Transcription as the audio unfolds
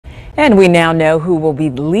And we now know who will be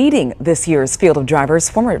leading this year's field of drivers.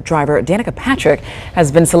 Former driver Danica Patrick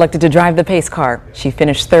has been selected to drive the pace car. She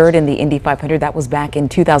finished third in the Indy 500. That was back in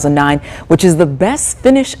 2009, which is the best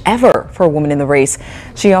finish ever for a woman in the race.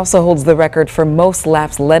 She also holds the record for most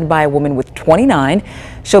laps led by a woman with 29.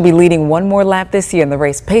 She'll be leading one more lap this year in the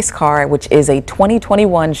race pace car, which is a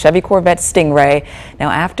 2021 Chevy Corvette Stingray. Now,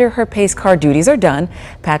 after her pace car duties are done,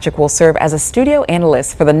 Patrick will serve as a studio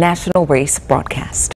analyst for the national race broadcast.